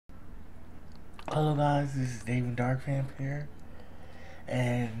Hello guys, this is David Dark Vamp here,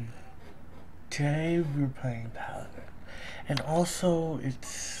 and today we're playing Paladin, and also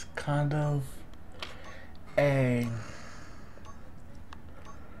it's kind of a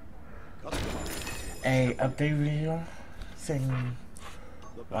update video. Saying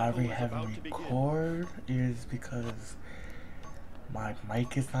why we haven't record is because my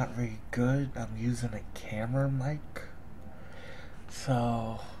mic is not very good. I'm using a camera mic,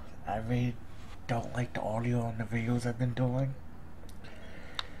 so I really don't like the audio on the videos I've been doing.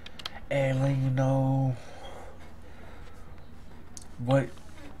 And let you know what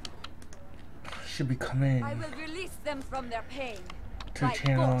should be coming I will release them from their pain to the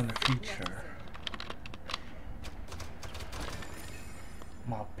channel in the future.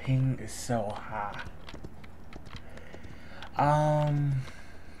 My ping is so high. I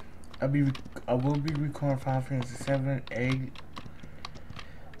will be recording Final Fantasy 7, 8,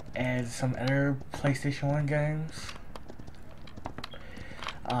 and some other PlayStation 1 games.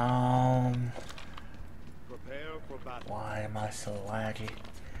 Why am I so laggy?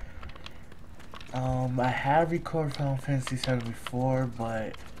 I have recorded Final Fantasy 7 before,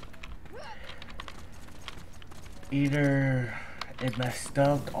 but either it messed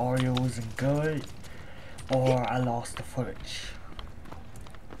up, the audio wasn't good, or I lost the footage.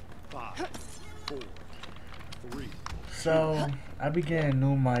 5, 4, 3. So I be getting a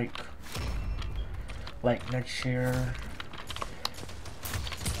new mic like next year.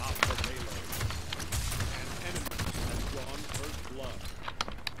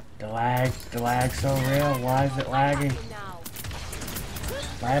 The lag so real. Why is it lagging?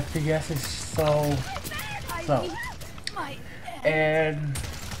 My FPS is so slow. And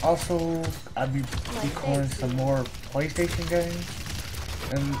also I'll be recording some more PlayStation games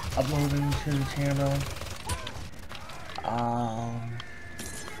and uploading to the channel.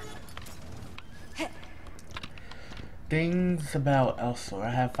 Things about Elsword. I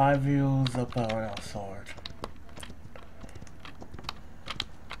have 5 videos up on Elsword.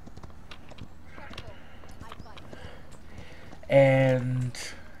 And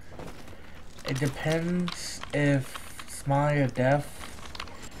it depends if smileyofdeath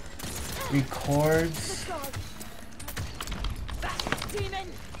records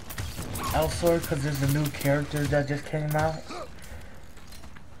Elsword, because there's a new character that just came out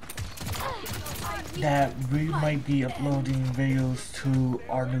that we might be uploading videos to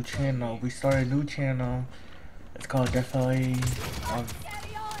our new channel. We started a new channel. It's called Death Valley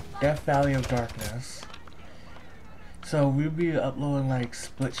of Darkness. So we'll be uploading like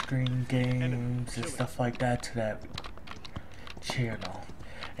split screen games and stuff like that to that channel.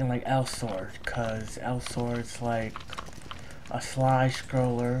 And like Elsword, cause Elsword's like a slide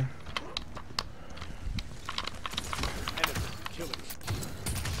scroller.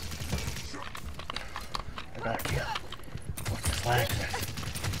 I gotta kill. What's this lag?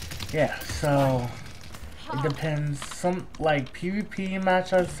 Yeah, so it depends. Some like PvP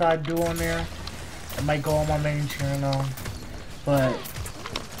matchups I do on there, it might go on my main channel, but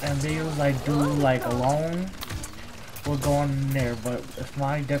and videos I do like alone will go on there. But if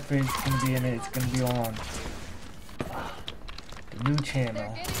my death is gonna be in it, it's gonna be on the new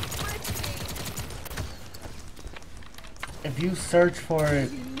channel. If you search for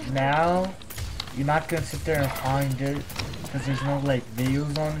it now, you're not gonna sit there and find it because there's no like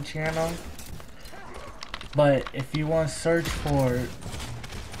videos on the channel. But if you want to search for it,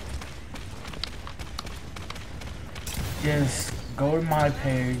 just go to my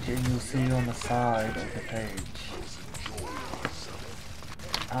page and you'll see it on the side of the page.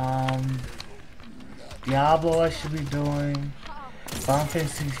 Diablo I should be doing. Final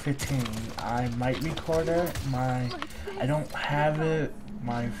Fantasy 15. I might record it. I don't have it.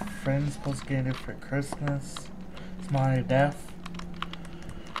 My friend's supposed to get it for Christmas. Smileyofdeath.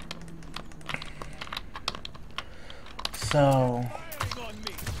 So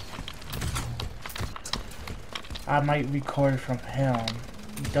I might record it from him.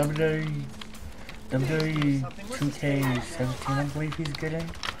 WWE 2K17, I believe he's getting.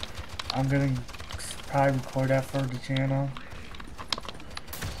 I'm gonna probably record that for the channel.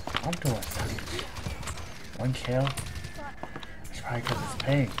 I'm doing something. 1 kill. It's probably because it's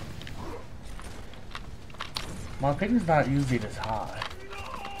ping. My ping is not usually this high.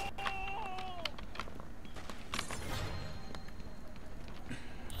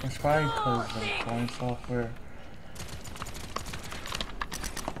 It's probably because of the phone software.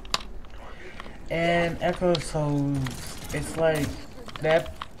 And episodes, it's like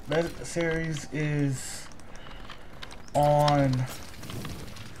that series is on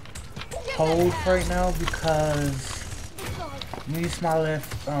hold right now because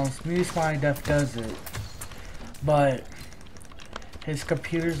smileyofdeath does it, but his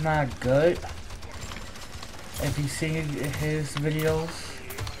computer's not good. If you see his videos,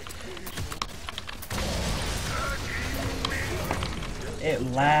 it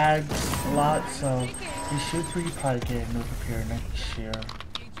lags a lot, so you should probably get a new computer next year.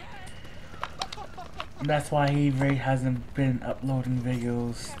 That's why he really hasn't been uploading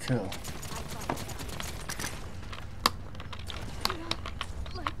videos too.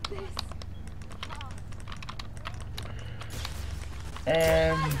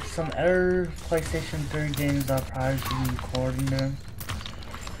 And some other PlayStation 3 games I'll probably be recording them.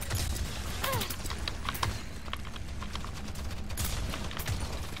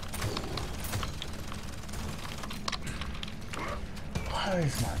 What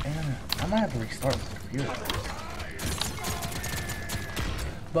is my internet? I might have to restart the computer.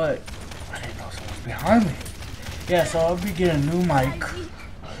 But I didn't know someone was behind me. Yeah, so I'll be getting a new mic.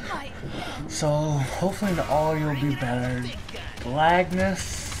 So hopefully the audio will be better. The lagness,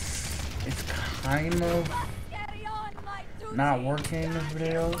 it's kind of not working in this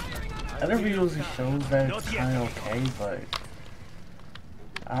video. Other videos it shows that it's kind of okay, but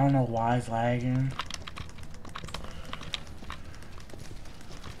I don't know why it's lagging.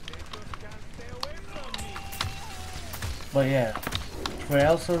 But yeah, for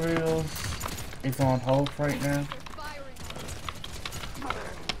Elsa videos, it's on hold right now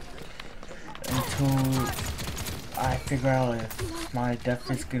until I figure out if my death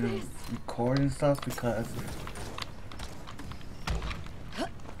is gonna record and stuff, because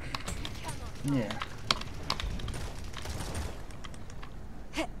yeah.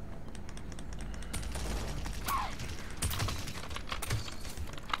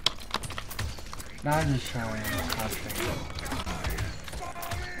 Now I'm just trying to concentrate.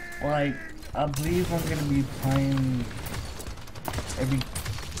 Like, I believe I'm gonna be playing every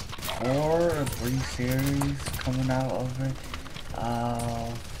 4 or 3 series coming out of it.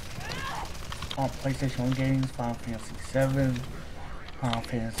 On PlayStation 1 games, Final Fantasy 7, Final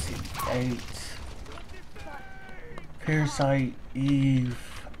Fantasy 8, Parasite Eve,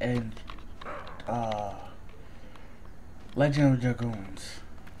 and Legend of Dragoons.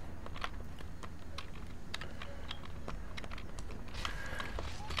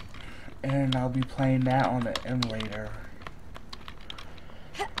 And I'll be playing that on the emulator.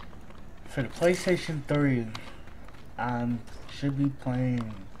 For the PlayStation 3, I should be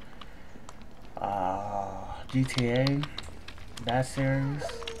playing GTA, that series,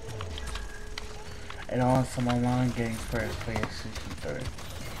 and on some online games for the PlayStation 3.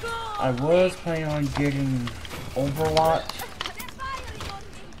 I was planning on getting Overwatch,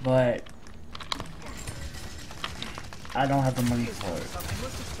 but I don't have the money for it.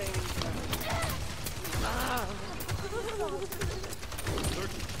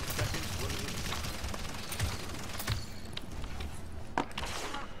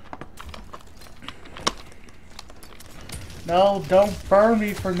 No, don't burn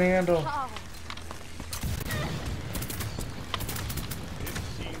me, Fernando.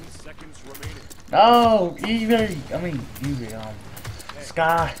 15 seconds remaining. No,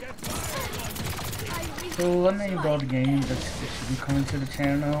 Sky. So let me build a game that should be coming to the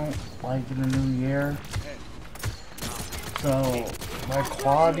channel, like in the new year. So my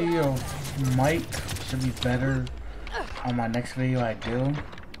quality of mic should be better on my next video I do.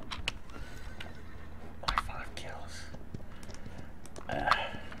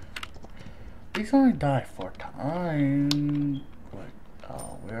 He's only died 4 times. What?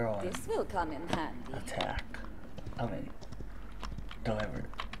 Oh, we're on This will come in handy. attack. Delivered.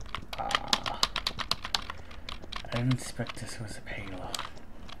 I didn't expect this was a payload.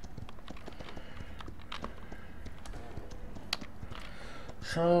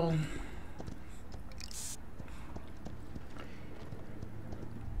 So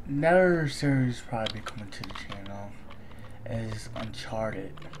another series probably coming to the channel is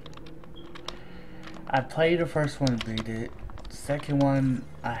Uncharted. I played the first one and beat it. The second one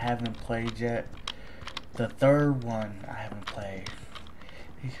I haven't played yet. The third one I haven't played.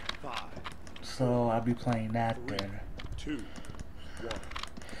 So I'll be playing that then. 2, 1.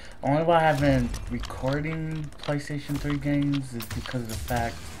 Only why I haven't recording PlayStation 3 games is because of the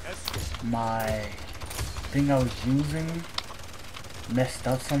fact my thing I was using messed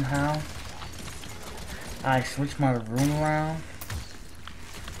up somehow. I switched my room around,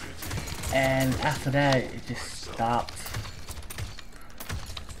 and after that it just stopped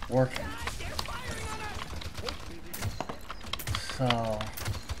working. So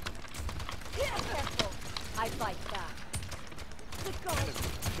I fight back. Let's go.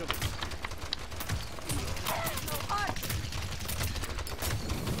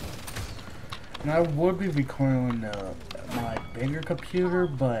 And I would be recording on my bigger computer,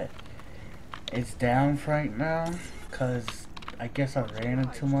 but it's down for right now because I guess I ran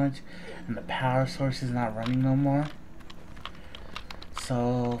it too much and the power source is not running no more.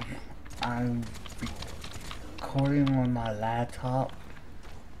 So I'm recording on my laptop.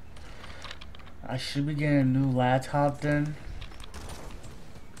 I should be getting a new laptop then.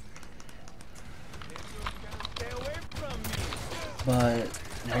 But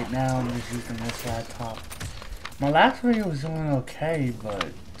right now I'm just using this laptop. My last video was doing okay, but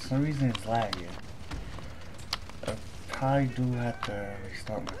for some reason it's lagging. I probably do have to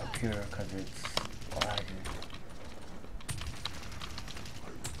restart my computer because it's lagging.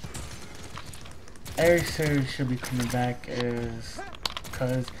 Every series should be coming back is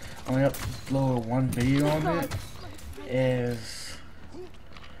because I only uploaded one video on it. Is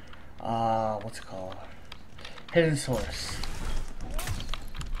what's it called? Hidden Source.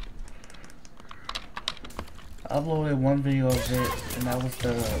 I uploaded one video of it, and that was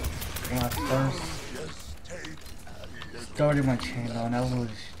when I first started my channel, and that was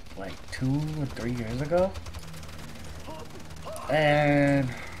like 2 or 3 years ago. And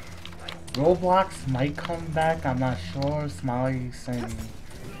Roblox might come back, I'm not sure. Smiley saying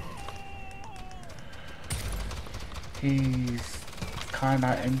he's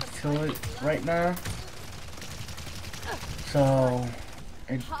kinda into it right now. So,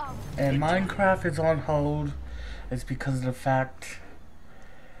 and Minecraft is on hold. It's because of the fact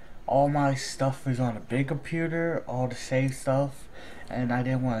all my stuff is on a big computer, all the save stuff, and I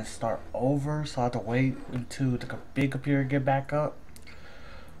didn't want to start over, so I had to wait until the big computer get back up.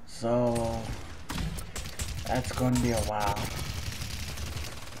 So that's going to be a while.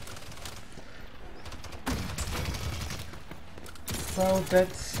 So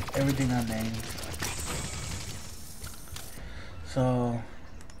that's everything I named. So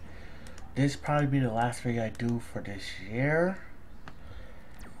this probably be the last video I do for this year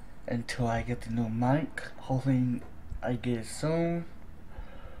until I get the new mic. Hopefully I get it soon,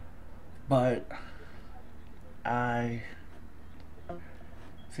 but I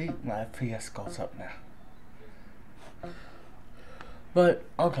see my FPS goes up now. But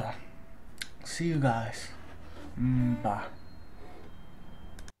okay, see you guys. Bye.